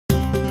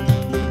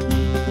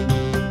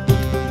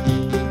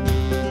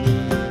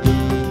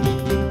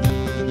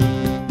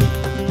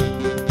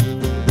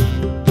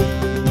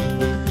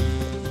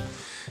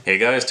Hey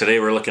guys, today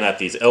we're looking at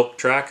these elk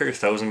tracker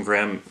 1000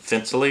 gram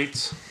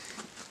thinsulates.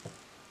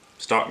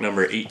 Stock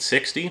number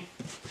 860.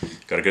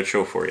 Got a good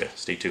show for you.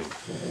 Stay tuned.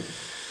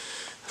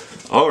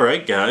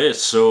 Alright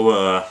guys,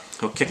 so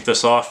we'll kick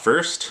this off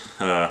first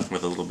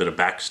with a little bit of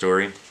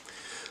backstory.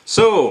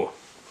 So,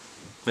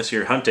 this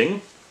year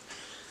hunting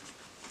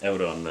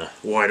out on the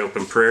wide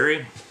open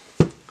prairie.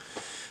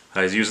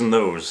 I was using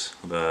those,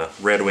 the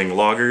Red Wing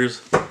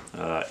loggers,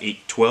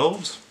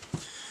 812s.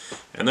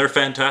 And they're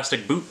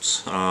fantastic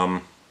boots.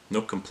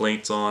 No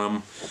complaints on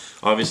them.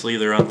 Obviously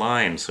they're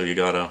online, so you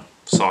gotta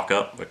sock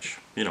up, which,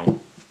 you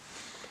know,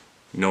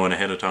 knowing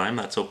ahead of time,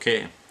 that's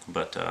okay.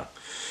 But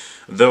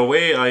the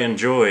way I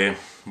enjoy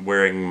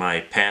wearing my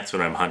pants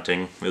when I'm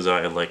hunting is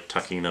I like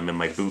tucking them in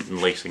my boot and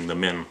lacing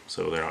them in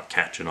so they're not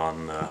catching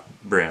on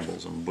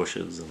brambles and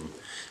bushes and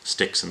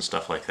sticks and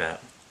stuff like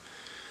that.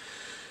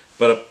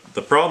 But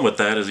the problem with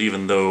that is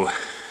even though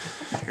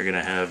you're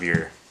gonna have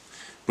your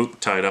boot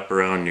tied up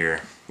around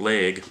your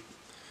leg,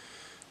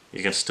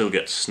 you can still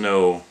get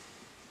snow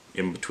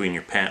in between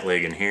your pant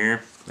leg and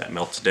here. That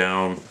melts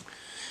down,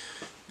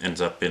 ends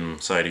up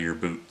inside of your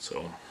boot.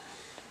 So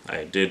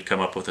I did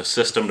come up with a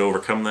system to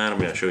overcome that. I'm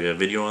going to show you a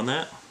video on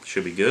that.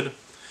 Should be good.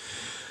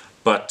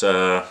 But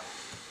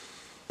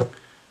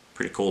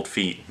pretty cold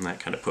feet, and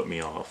that kind of put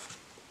me off.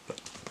 But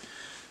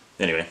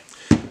anyway,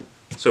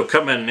 so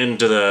coming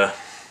into the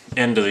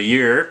end of the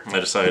year,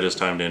 I decided it's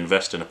time to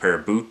invest in a pair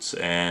of boots,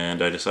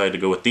 and I decided to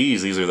go with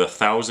these. These are the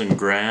 1000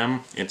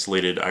 gram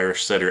insulated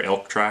Irish Setter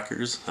elk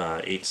trackers,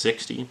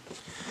 860.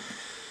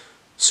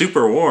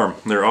 Super warm.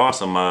 They're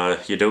awesome.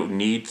 You don't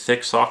need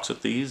thick socks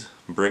with these.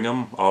 Bring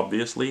them,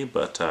 obviously,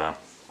 but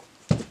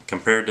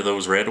compared to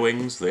those Red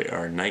Wings, they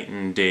are night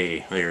and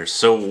day. They are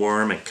so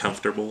warm and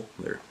comfortable.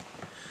 They're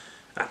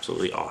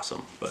absolutely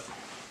awesome. But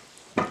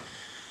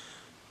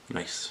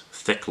nice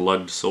thick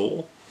lugged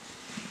sole.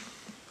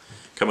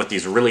 Come with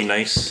these really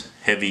nice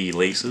heavy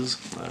laces.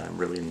 I'm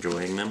really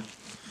enjoying them.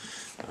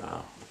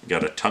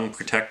 Got a tongue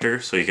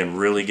protector so you can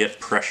really get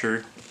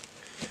pressure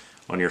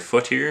on your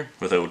foot here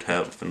without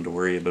having to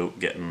worry about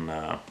getting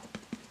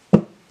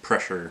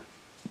pressure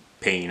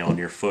pain on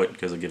your foot,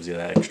 because it gives you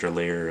that extra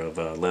layer of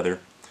leather.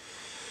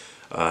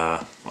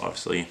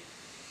 Obviously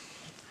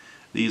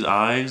these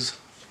eyes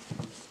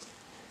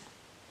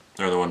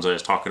are the ones I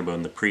was talking about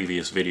in the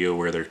previous video,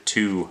 where they're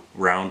two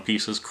round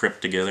pieces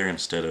crimped together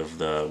instead of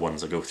the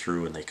ones that go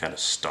through and they kind of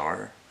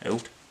star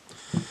out.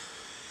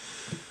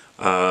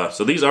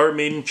 So these are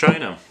made in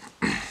China.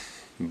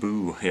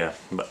 Boo, yeah.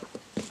 But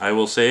I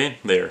will say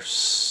they're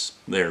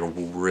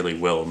really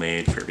well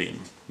made for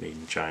being made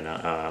in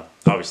China.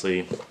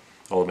 Obviously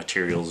all the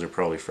materials are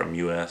probably from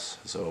US,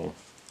 so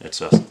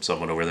it's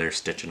someone over there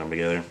stitching them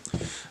together.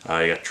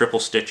 You got triple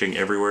stitching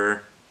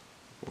everywhere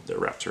that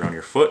wraps around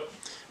your foot.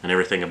 And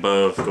everything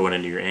above going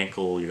into your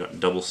ankle, you got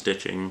double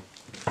stitching,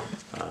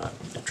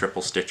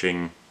 triple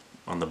stitching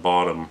on the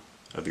bottom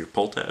of your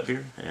pull tab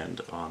here and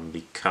on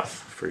the cuff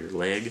for your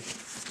leg.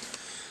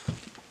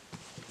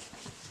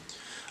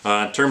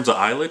 In terms of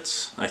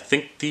eyelets, I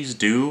think these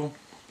do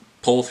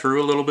pull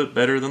through a little bit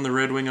better than the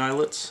Red Wing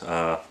eyelets.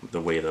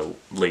 The way the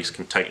lace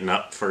can tighten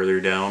up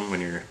further down when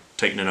you're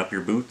tightening up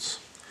your boots.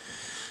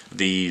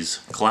 These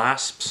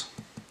clasps,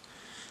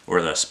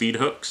 or the speed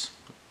hooks,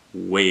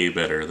 way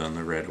better than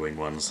the Red Wing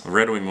ones. The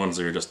Red Wing ones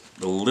are just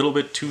a little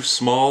bit too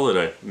small that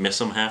I miss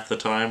them half the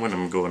time when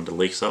I'm going to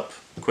lace up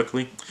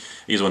quickly.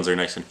 These ones are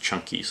nice and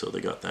chunky, so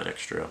they got that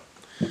extra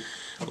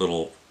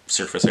little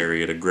surface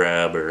area to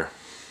grab or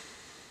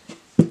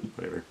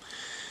whatever.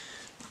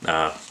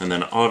 And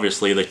then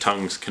obviously the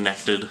tongue's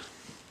connected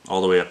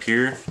all the way up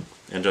here,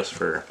 and just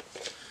for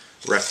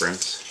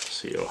reference,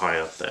 see how high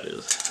up that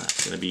is.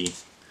 That's going to be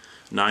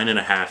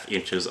 9.5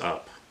 inches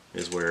up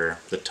is where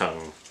the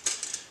tongue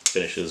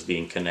finishes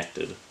being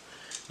connected.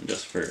 And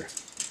just for,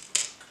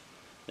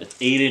 it's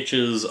 8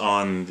 inches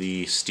on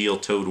the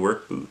steel-toed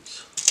work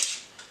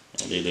boots,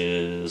 and it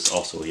is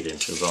also 8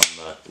 inches on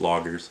the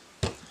loggers.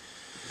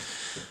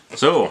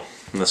 So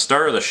the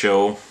star of the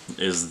show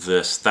is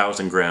this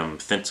 1000 gram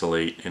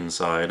thinsulate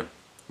inside,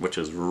 which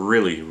is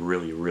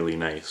really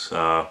nice.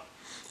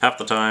 Half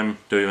the time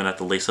don't even have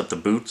to lace up the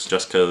boots,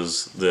 just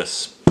because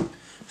this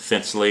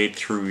thinsulate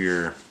through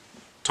your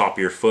top of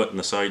your foot and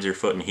the sides of your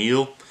foot and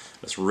heel,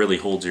 this really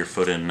holds your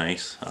foot in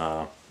nice.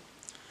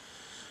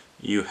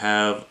 You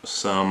have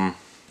some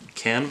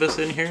canvas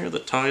in here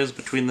that ties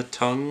between the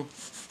tongue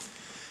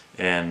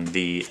and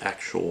the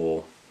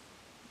actual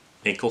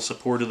ankle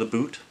support of the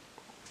boot.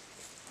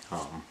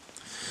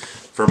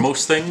 For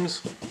most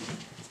things,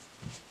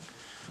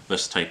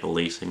 this type of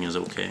lacing is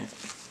okay.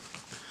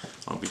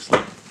 Obviously,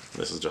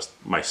 this is just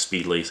my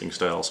speed lacing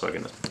style, so I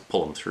can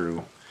pull them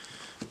through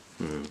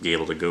and be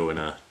able to go in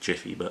a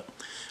jiffy. But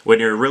when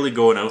you're really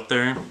going out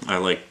there, I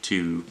like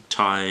to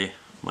tie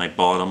my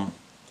bottom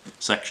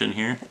section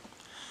here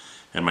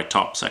and my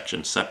top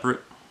section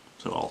separate.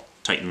 So I'll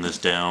tighten this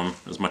down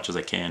as much as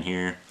I can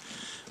here,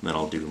 and then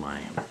I'll do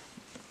my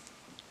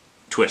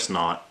twist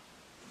knot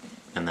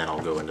and then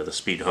I'll go into the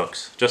speed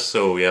hooks, just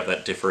so we have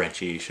that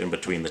differentiation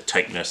between the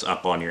tightness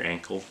up on your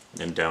ankle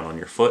and down on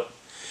your foot.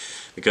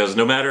 Because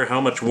no matter how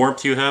much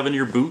warmth you have in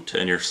your boot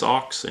and your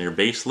socks and your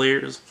base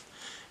layers,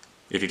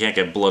 if you can't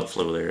get blood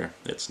flow there,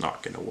 it's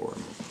not going to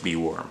be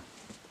warm.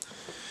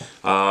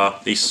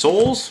 These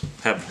soles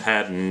have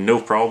had no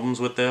problems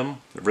with them.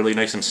 They're really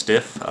nice and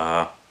stiff.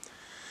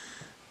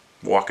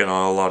 Walking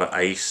on a lot of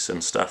ice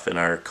and stuff in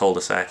our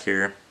cul-de-sac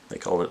here. They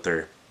call it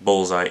their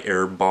bullseye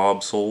air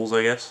bob soles,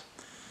 I guess.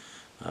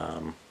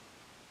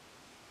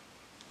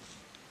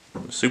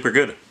 Super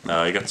good.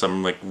 You got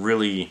some like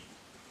really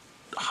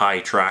high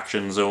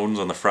traction zones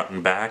on the front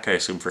and back, I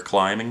assume for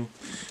climbing.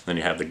 Then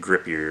you have the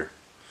grippier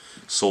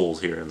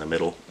soles here in the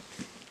middle.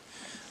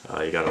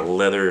 You got a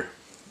leather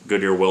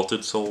Goodyear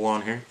welted sole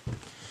on here.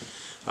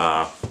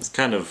 It's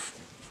kind of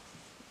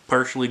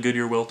partially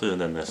Goodyear welted, and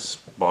then this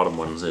bottom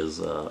one's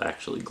is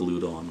actually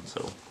glued on.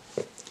 So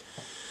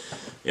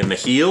in the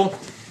heel,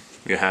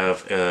 you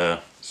have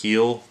a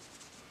heel.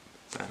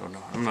 I don't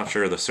know, I'm not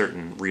sure the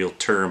certain real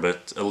term, but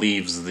it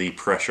alleviates the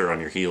pressure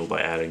on your heel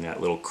by adding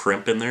that little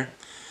crimp in there.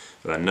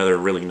 But another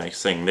really nice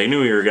thing. They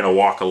knew you were going to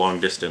walk a long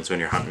distance when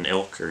you're hunting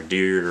elk or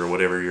deer or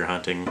whatever you're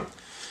hunting.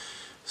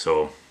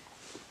 So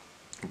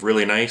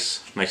really nice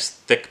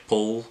thick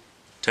pull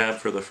tab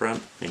for the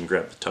front. You can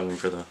grab the tongue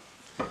for the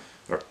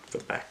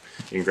back.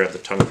 You can grab the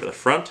tongue for the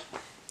front.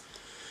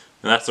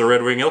 And that's the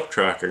Red Wing Elk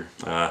Tracker.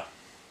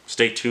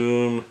 Stay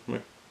tuned. We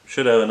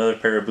should have another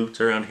pair of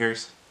boots around here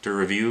to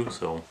review.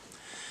 So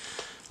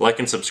like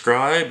and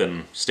subscribe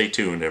and stay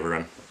tuned,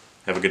 everyone.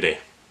 Have a good day.